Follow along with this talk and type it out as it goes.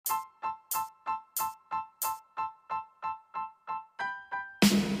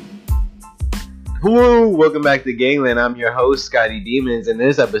Hello, welcome back to Gangland. I'm your host, Scotty Demons. In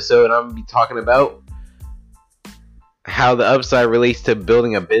this episode, I'm going to be talking about how the upside relates to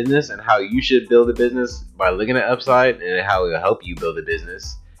building a business and how you should build a business by looking at upside and how it will help you build a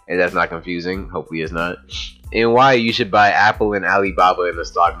business. And that's not confusing. Hopefully it's not. And why you should buy Apple and Alibaba in the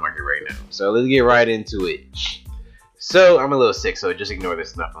stock market right now. So let's get right into it. So I'm a little sick, so just ignore the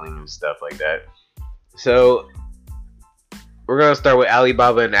snuffling and stuff like that. So we're going to start with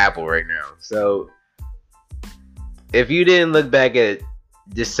Alibaba and Apple right now. So if you didn't look back at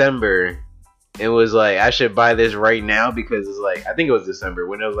December, it was like, I should buy this right now because it's like, I think it was December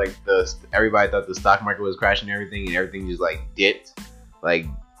when it was like everybody thought the stock market was crashing and everything just like dipped, like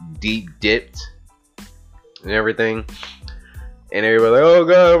deep dipped and everything. And everybody like, oh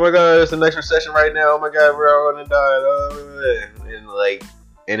god, oh my god, it's the next recession right now. Oh my god, we're all gonna die.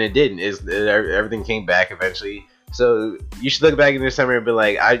 And it didn't. Everything came back eventually. So you should look back in December and be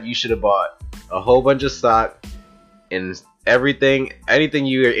like, you should have bought a whole bunch of stock and anything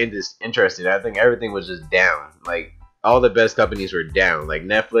you were interested in. I think everything was just down. Like all the best companies were down. Like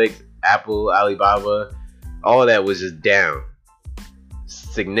Netflix, Apple, Alibaba, all of that was just down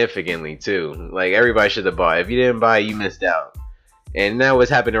significantly too. Like everybody should have bought. If you didn't buy, you missed out. And now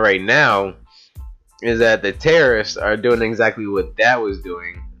what's happening right now is that the tariffs are doing exactly what that was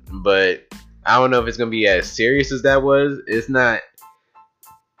doing, but I don't know if it's gonna be as serious as that was. It's not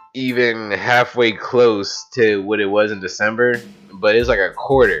even halfway close to what it was in December, but it's like a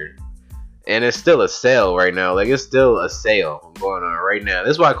quarter, and it's still a sale right now. Like it's still a sale going on right now.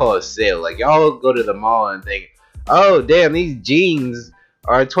 This is why I call it a sale. Like y'all go to the mall and think, oh damn, these jeans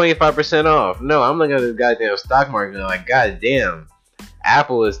are 25% off. No, I'm looking at the goddamn stock market and like, god damn,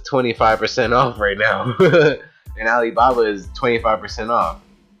 Apple is 25% off right now, and Alibaba is 25% off.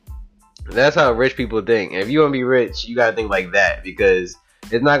 That's how rich people think. And if you want to be rich, you gotta think like that, because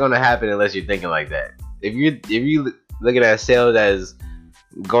it's not gonna happen unless you're thinking like that. If you looking at sales as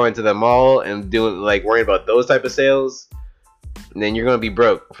going to the mall and doing like worrying about those type of sales, then you're gonna be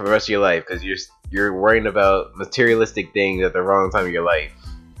broke for the rest of your life, because you're worrying about materialistic things at the wrong time of your life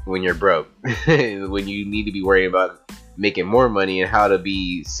when you're broke. When you need to be worrying about making more money and how to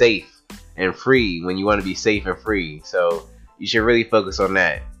be safe and free when you want to be safe and free. So you should really focus on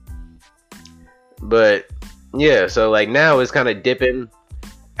that. But yeah, so like now it's kind of dipping.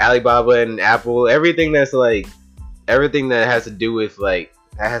 Alibaba and Apple, everything that has to do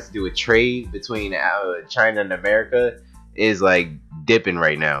with trade between China and America is like dipping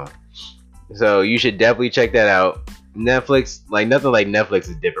right now. So you should definitely check that out. Netflix, like nothing like Netflix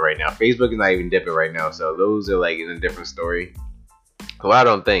is dipping right now. Facebook is not even dipping right now. So those are like in a different story. Well, I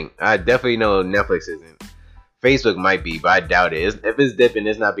don't think. I definitely know Netflix isn't. Facebook might be, but I doubt it. If it's dipping,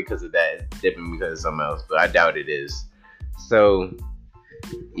 it's not because of that. It's dipping because of something else, but I doubt it is. So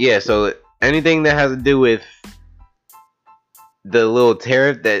yeah, so anything that has to do with the little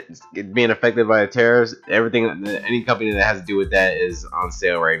tariff that's being affected by the tariffs, any company that has to do with that is on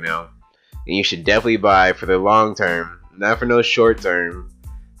sale right now. And you should definitely buy for the long term, not for no short term.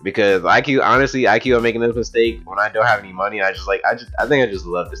 Because I keep on making this mistake when I don't have any money. I think I just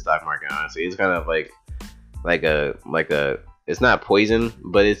love the stock market, honestly. It's kind of like a it's not poison,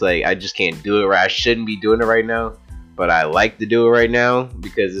 but it's like I just can't do it right. I shouldn't be doing it right now, but I like to do it right now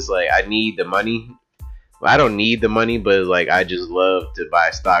because it's like I need the money. Well, I don't need the money, but like I just love to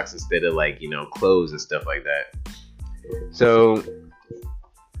buy stocks instead of like, clothes and stuff like that. So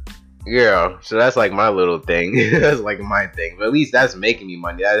yeah, so that's like my little thing. That's like my thing, but at least that's making me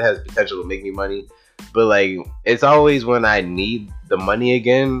money. That has potential to make me money. But like it's always when I need the money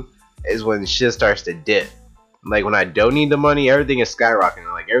again is when shit starts to dip. Like when I don't need the money, everything is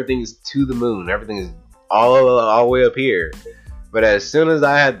skyrocketing. Like everything's to the moon. Everything is all the way up here. But as soon as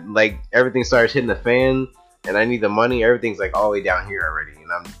everything starts hitting the fan and I need the money, everything's like all the way down here already,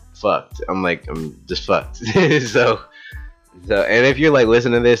 and I'm fucked. I'm just fucked. so and if you're like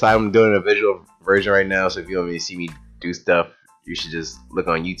listening to this, I'm doing a visual version right now. So if you want me to see me do stuff, you should just look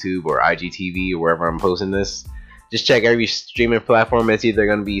on YouTube or IGTV or wherever I'm posting this. Just check every streaming platform. It's either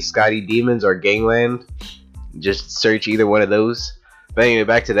gonna be Scotty Demons or Gangland. Just search either one of those. But anyway,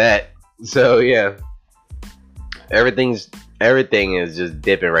 back to that. So yeah, everything is just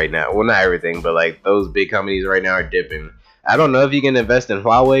dipping right now. Well, not everything, but like those big companies right now are dipping. I don't know if you can invest in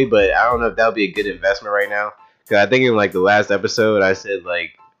Huawei, but I don't know if that would be a good investment right now. Cause I think in like the last episode I said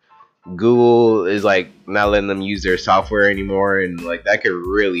like Google is like not letting them use their software anymore, and like that could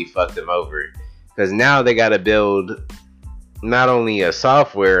really fuck them over. Cause now they gotta build not only a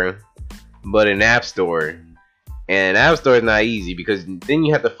software but an app store. And App Store is not easy because then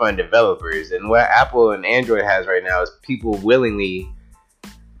you have to find developers. And what Apple and Android has right now is people willingly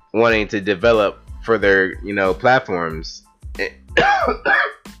wanting to develop for their platforms.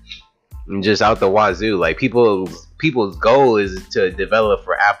 Just out the wazoo. Like people's goal is to develop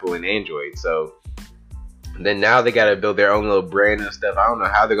for Apple and Android. So then now they gotta build their own little brand and stuff. I don't know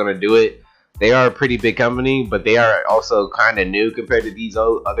how they're gonna do it. They are a pretty big company, but they are also kind of new compared to these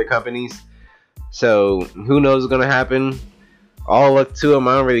other companies. So who knows what's gonna happen? All up to them.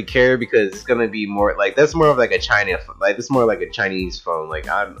 I don't really care because it's gonna be more like that's more of like a it's more like a Chinese phone. Like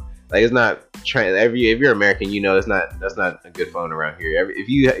it's not if you're American, that's not a good phone around here. If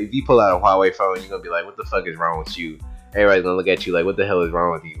you pull out a Huawei phone, you're gonna be like, what the fuck is wrong with you? Everybody's gonna look at you like, what the hell is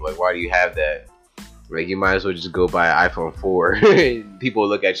wrong with you? Like, why do you have that? Like, you might as well just go buy an iPhone 4. People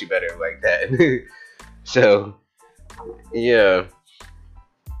look at you better like that. So yeah.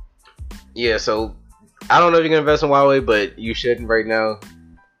 So I don't know if you're gonna invest in Huawei, but you shouldn't right now,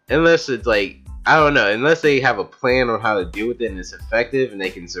 unless it's like, I don't know, unless they have a plan on how to deal with it and it's effective and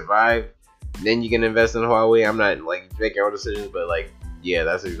they can survive, then you can invest in Huawei. I'm not like making your own decisions, but like, yeah,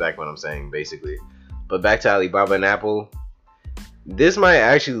 that's exactly what I'm saying basically. But back to Alibaba and Apple, this might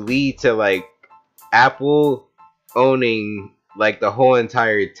actually lead to like Apple owning like the whole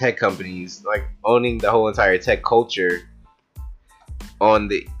entire tech companies, like owning the whole entire tech culture on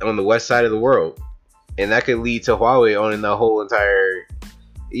the west side of the world, and that could lead to Huawei owning the whole entire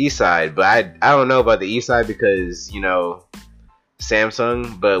east side. But I don't know about the east side because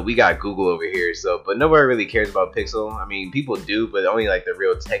Samsung, but we got Google over here. So, but nobody really cares about Pixel. I mean, people do, but only like the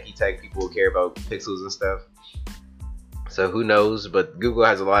real techie tech people care about Pixels and stuff. So who knows? But Google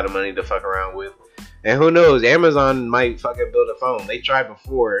has a lot of money to fuck around with, and who knows? Amazon might fucking build a phone. They tried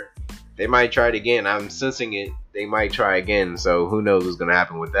before. They might try it again. I'm sensing it. They might try again. So who knows what's gonna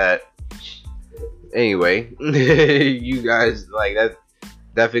happen with that? Anyway, you guys, like, that's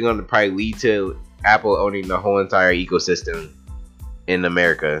definitely gonna probably lead to Apple owning the whole entire ecosystem in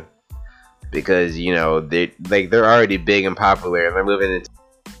America, because they're already big and popular and they're moving into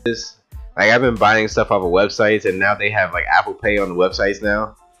this. Like, I've been buying stuff off of websites, and now they have like Apple Pay on the websites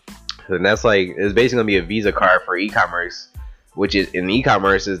now, and that's like, it's basically gonna be a Visa card for e-commerce, which is, in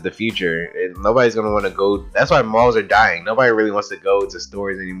e-commerce is the future. And nobody's gonna want to go. That's why malls are dying. Nobody really wants to go to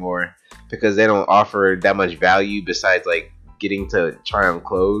stores anymore because they don't offer that much value besides like getting to try on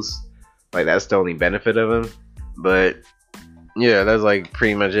clothes. Like, that's the only benefit of them. But yeah, that's like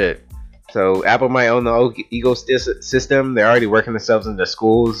pretty much it. So Apple might own the ecosystem. They're already working themselves into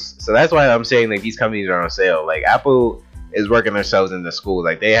schools. So that's why I'm saying like these companies are on sale. Like, Apple is working themselves into schools.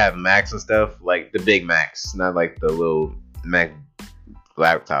 Like, they have Macs and stuff, like the big Macs, not like the little Mac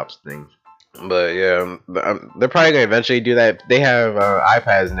laptops thing. But yeah, they're probably gonna eventually do that. They have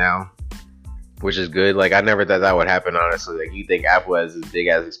iPads now, which is good. Like, I never thought that would happen, honestly. Like, you think Apple has this big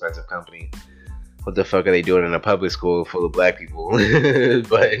ass expensive company, what the fuck are they doing in a public school full of black people? But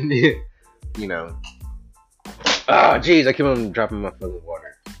oh jeez, I keep on dropping my fucking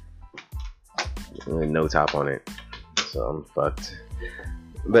water with no top on it, so I'm fucked.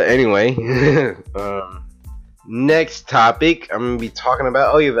 But anyway, next topic I'm gonna be talking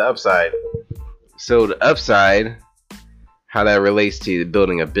about, the upside. So the upside, how that relates to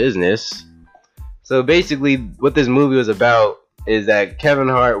building a business. So basically, what this movie was about is that Kevin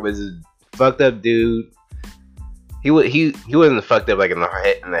Hart was a fucked up dude. He wasn't fucked up like in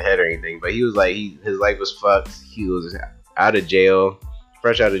the head or anything, but he was like, his life was fucked. He was out of jail,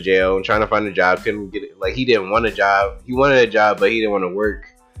 fresh out of jail, and trying to find a job. Couldn't get it. Like, he didn't want a job. He wanted a job, but he didn't want to work.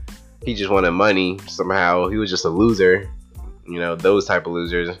 He just wanted money somehow. He was just a loser. Those type of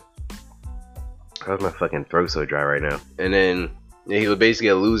losers. How's my fucking throat so dry right now? And then he was basically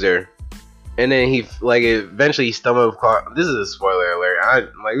a loser. And then he eventually he stumbled across. This is a spoiler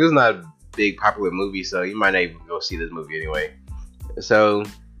alert. This is not a big popular movie, so you might not even go see this movie anyway. So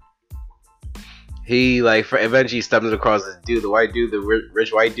he eventually stumbles across this dude, the white dude, the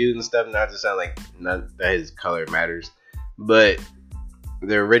rich white dude and stuff. Not to sound like not that his color matters, but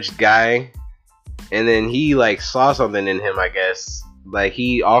the rich guy. And then he saw something in him, I guess. Like,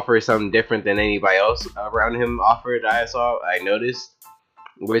 he offered something different than anybody else around him offered. I noticed.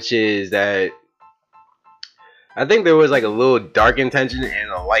 Which is that I think there was like a little dark intention and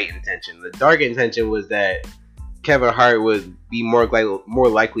a light intention. The dark intention was that Kevin Hart would be more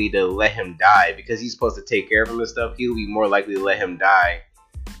likely to let him die because he's supposed to take care of him and stuff. He would be more likely to let him die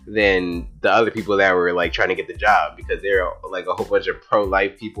than the other people that were trying to get the job, because they're like a whole bunch of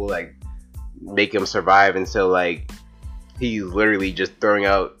pro-life people make him survive until he's literally just throwing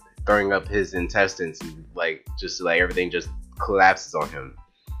up his intestines and everything just collapses on him.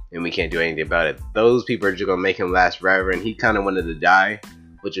 And we can't do anything about it. Those people are just gonna make him last forever, and he kind of wanted to die,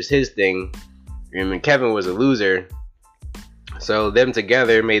 which is his thing. And Kevin was a loser, so them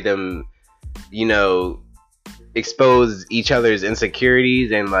together made them you know, expose each other's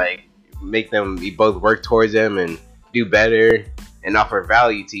insecurities and like make them both work towards them and do better and offer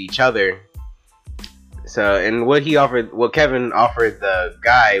value to each other. So, and what Kevin offered the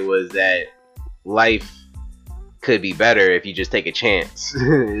guy was that life could be better if you just take a chance.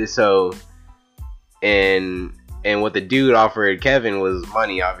 So, and what the dude offered Kevin was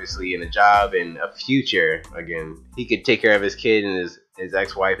money, obviously, and a job and a future. Again, he could take care of his kid and his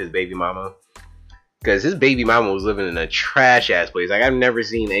ex-wife, his baby mama, because his baby mama was living in a trash ass place. Like, I've never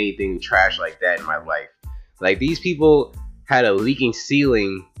seen anything trash like that in my life. Like, these people had a leaking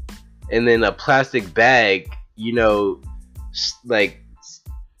ceiling and then a plastic bag, you know, like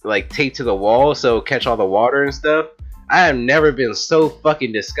taped to the wall so catch all the water and stuff. I have never been so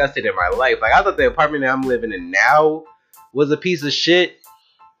fucking disgusted in my life. Like, I thought the apartment that I'm living in now was a piece of shit.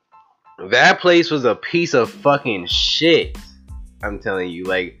 That place was a piece of fucking shit. I'm telling you,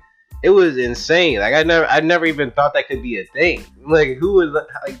 like, it was insane. Like, I never even thought that could be a thing. Like, who would,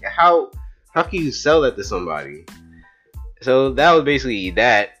 like, how can you sell that to somebody? So that was basically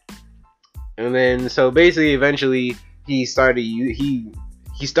that. And then, so basically, eventually, he started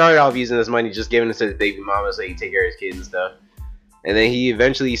off using this money, just giving it to his baby mama so he take care of his kids and stuff. And then he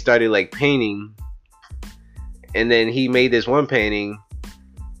eventually started like painting. And then he made this one painting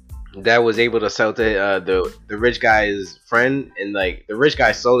that was able to sell to the rich guy's friend, and like the rich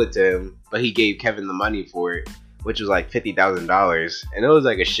guy sold it to him, but he gave Kevin the money for it, which was like $50,000. And it was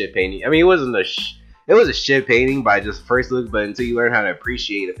like a shit painting. I mean, it wasn't it was a shit painting by just first look, but until you learn how to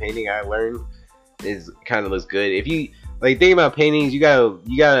appreciate a painting, I learned it kind of looks good. If you like think about paintings, you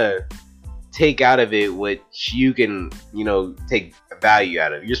gotta take out of it what you can, you know, take value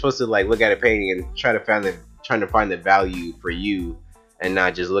out of. You're supposed to like look at a painting and trying to find the value for you, and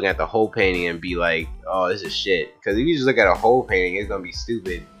not just look at the whole painting and be like, oh, this is shit. Because if you just look at a whole painting, it's gonna be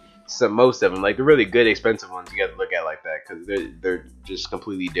stupid. So most of them, like the really good expensive ones, you got to look at like that because they're just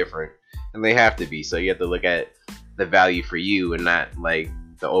completely different, and they have to be. So you have to look at the value for you and not like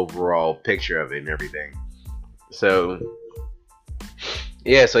the overall picture of it and everything. So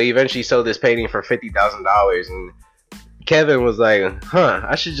yeah, so he eventually sold this painting for $50,000, and Kevin was like, huh,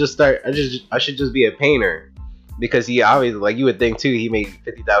 I should just be a painter, because he obviously, like, you would think too, he made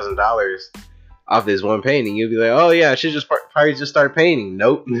 $50,000 off this one painting. You'd be like, oh yeah, I should just probably just start painting.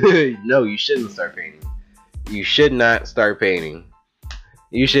 Nope. No, you shouldn't start painting. You should not start painting.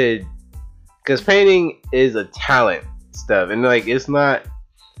 You should, because painting is a talent stuff, and like it's not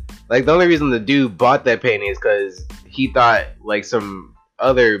like the only reason the dude bought that painting is because he thought like some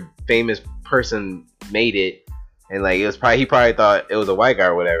other famous person made it, and like he probably thought it was a white guy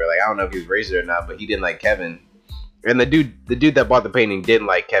or whatever. Like, I don't know if he was racist or not, but he didn't like Kevin. And the dude that bought the painting didn't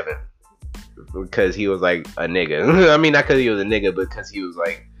like Kevin because he was like a nigga. I mean, not because he was a nigga, but because he was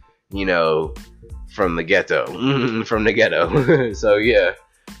like, you know, from the ghetto. From the ghetto. So yeah,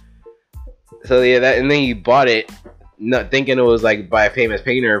 that, and then he bought it not thinking it was like by a famous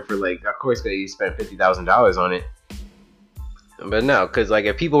painter for like, of course, because he spent $50,000 on it. But no, because like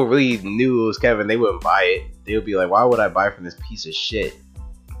if people really knew it was Kevin, they wouldn't buy it. They would be like, why would I buy from this piece of shit?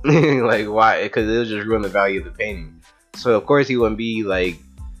 Like, why? Because it would just ruin the value of the painting. So of course he wouldn't be like,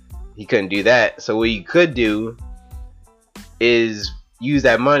 he couldn't do that. So what he could do is use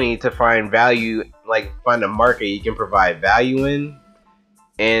that money to find value, like find a market you can provide value in.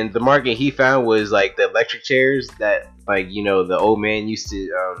 And the market he found was like the electric chairs that, like, you know, the old man used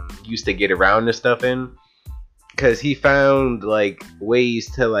to get around and stuff in. Because he found like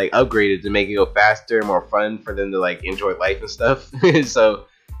ways to like upgrade it to make it go faster and more fun for them to like enjoy life and stuff. So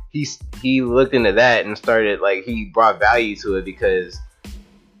he looked into that and started, like, he brought value to it because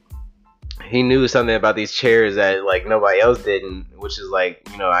he knew something about these chairs that like nobody else didn't, which is like,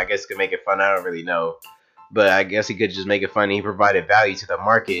 you know, I guess could make it fun. I don't really know, but I guess he could just make it fun. He provided value to the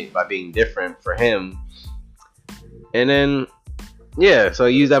market by being different for him. And then yeah, so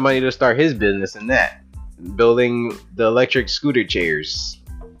he used that money to start his business in that, building the electric scooter chairs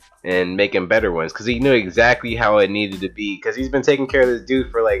and making better ones, because he knew exactly how it needed to be, because he's been taking care of this dude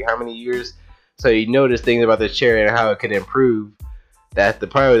for like how many years. So he noticed things about this chair and how it could improve that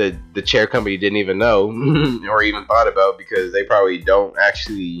the chair company didn't even know or even thought about, because they probably don't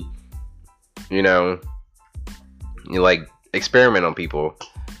actually, you know, like experiment on people.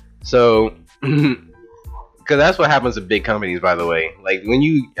 So because that's what happens to big companies, by the way. Like, when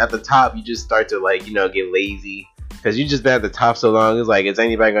you at the top, you just start to, like, you know, get lazy, because you just been at the top so long. It's like, is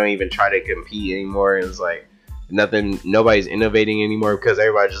anybody gonna even try to compete anymore? And it's like nobody's innovating anymore, because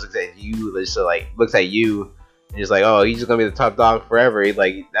everybody just looks at you, looks at you And it's like, oh, he's just gonna be the top dog forever.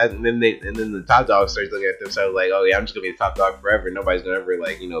 Like that, and then the top dog starts looking at themselves like, oh yeah, I'm just gonna be the top dog forever. Nobody's gonna ever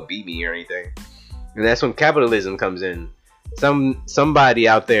like beat me or anything. And that's when capitalism comes in. Somebody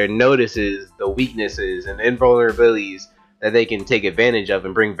out there notices the weaknesses and invulnerabilities that they can take advantage of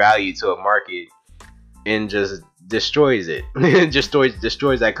and bring value to a market, and just destroys it.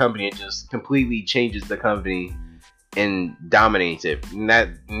 destroys that company and just completely changes the company and dominates it. And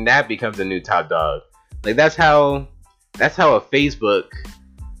that becomes a new top dog. Like that's how a Facebook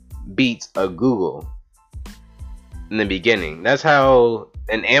beats a Google in the beginning. That's how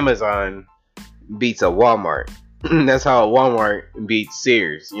an Amazon beats a Walmart. That's how a Walmart beats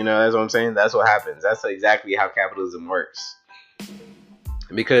Sears. That's what I'm saying. That's what happens. That's exactly how capitalism works.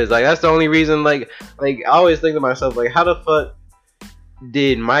 Because like that's the only reason. Like I always think to myself, like, how the fuck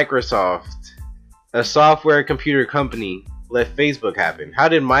did Microsoft, a software computer company, let Facebook happen? How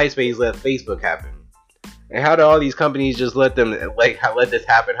did MySpace let Facebook happen? And how did all these companies just let this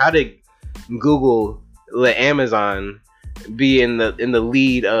happen? How did Google let Amazon be in the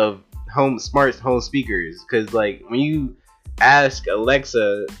lead of smart home speakers? Because like when you ask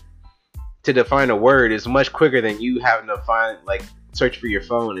Alexa to define a word, it's much quicker than you having to search for your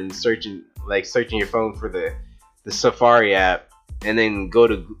phone and searching your phone for the Safari app and then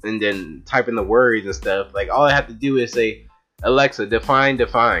then type in the words and stuff. Like all I have to do is say, Alexa, define.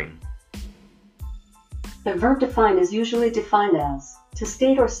 The verb define is usually defined as to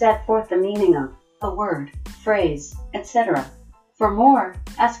state or set forth the meaning of a word, phrase, etc. For more,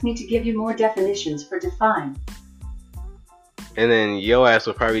 ask me to give you more definitions for define. And then your ass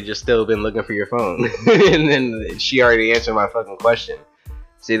will probably just still been looking for your phone. And then she already answered my fucking question.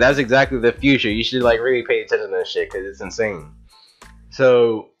 See, that's exactly the future. You should really pay attention to that shit because it's insane.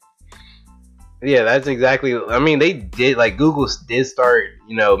 So yeah, that's exactly. I mean, they did Google did start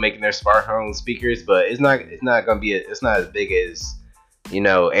making their smart home speakers, but it's not gonna be it's not as big as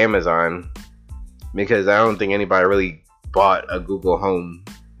Amazon, because I don't think anybody really bought a Google Home,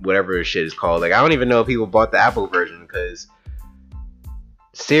 whatever shit is called. Like I don't even know if people bought the Apple version, because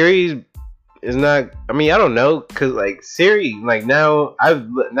Siri is not. I mean, I don't know, because Siri, now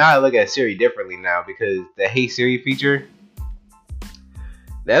I look at Siri differently now, because the Hey Siri feature,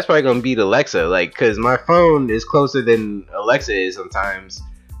 that's probably gonna beat Alexa, because my phone is closer than Alexa is sometimes.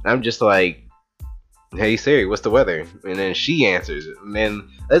 And I'm just like, hey Siri, what's the weather? And then she answers it. And then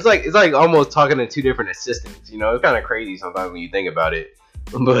it's like almost talking to two different assistants. It's kind of crazy sometimes when you think about it,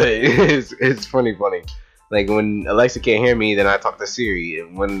 but it's funny. Like when Alexa can't hear me, then I talk to Siri.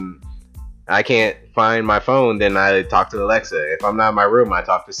 And when I can't find my phone, then I talk to Alexa. If I'm not in my room, I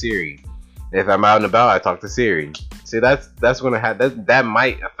talk to Siri. If I'm out and about, I talk to Siri. See, that's gonna have that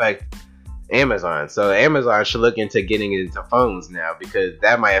might affect Amazon. So Amazon should look into getting into phones now, because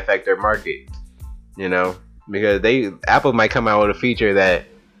that might affect their market. Because Apple might come out with a feature that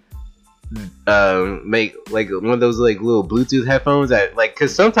make one of those little Bluetooth headphones that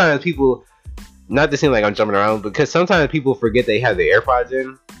because sometimes people, not to seem like I'm jumping around, because sometimes people forget they have the AirPods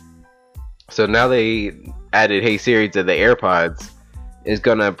in. So now they added Hey Siri to the AirPods. It's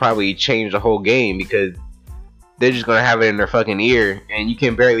gonna probably change the whole game, because they're just gonna have it in their fucking ear, and you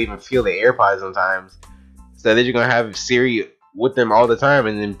can barely even feel the AirPods sometimes. So they're just gonna have Siri with them all the time,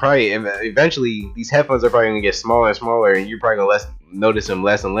 and then probably eventually these headphones are probably gonna get smaller and smaller, and you're probably gonna notice them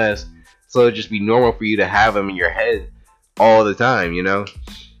less and less. So it'll just be normal for you to have them in your head all the time,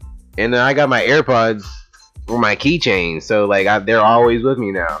 And then I got my AirPods for my keychain, so they're always with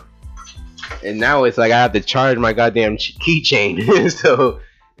me now. And now it's I have to charge my goddamn keychain. So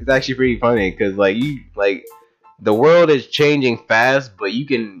it's actually pretty funny, because the world is changing fast, but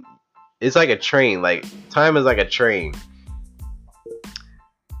it's like a train. Time is like a train.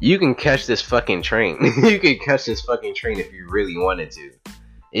 You can catch this fucking train. You can catch this fucking train if you really wanted to.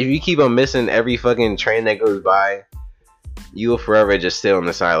 If you keep on missing every fucking train that goes by, you will forever just sit on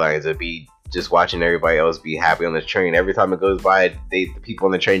the sidelines and be just watching everybody else be happy on the train. Every time it goes by, the people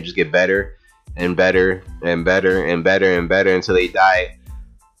on the train just get better and better and better and better and better until they die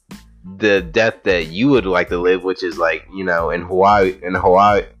the death that you would like to live, which is in Hawaii.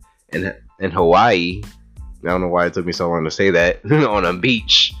 I don't know why it took me so long to say that. On a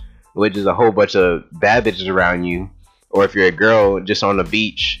beach, which is a whole bunch of bad bitches around you. Or if you're a girl, just on the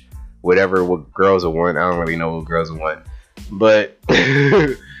beach, what girls will want. I don't really know what girls will want, but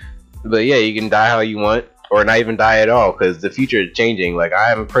but yeah, you can die how you want, or not even die at all, because the future is changing.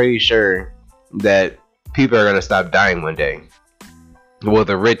 I'm pretty sure that people are gonna stop dying one day. Well,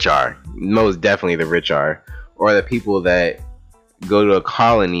 the rich are. Most definitely the rich are. Or the people that go to a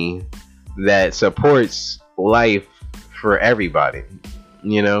colony that supports life for everybody.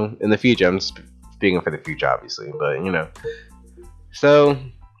 In the future. I'm speaking for the future, obviously, but you know. So,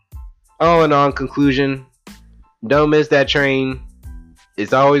 all in all, in conclusion, don't miss that train.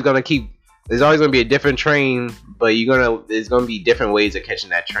 It's always gonna keep. There's always gonna be a different train, but there's gonna be different ways of catching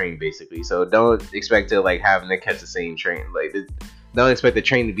that train, basically. So don't expect to like having to catch the same train. Like, don't expect the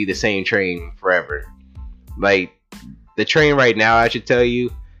train to be the same train forever. Like, the train right now, I should tell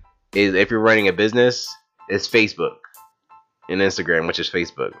you, is if you're running a business, it's Facebook and Instagram, which is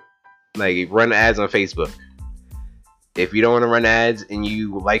Facebook. Like, run ads on Facebook. If you don't want to run ads and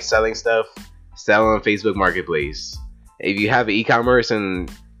you like selling stuff, sell on Facebook Marketplace. If you have e-commerce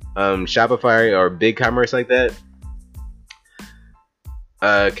and Shopify or BigCommerce like that,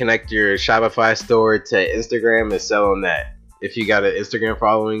 connect your Shopify store to Instagram and sell on that. If you got an Instagram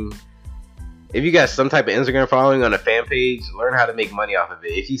following, if you got some type of Instagram following on a fan page, learn how to make money off of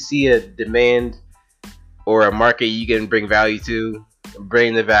it. If you see a demand or a market you can bring value to,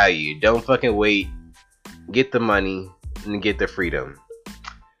 bring the value. Don't fucking wait. Get the money and get the freedom.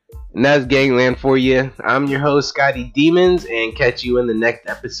 And that's Gangland for you. I'm your host, Scotty Demons, and catch you in the next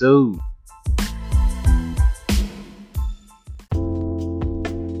episode.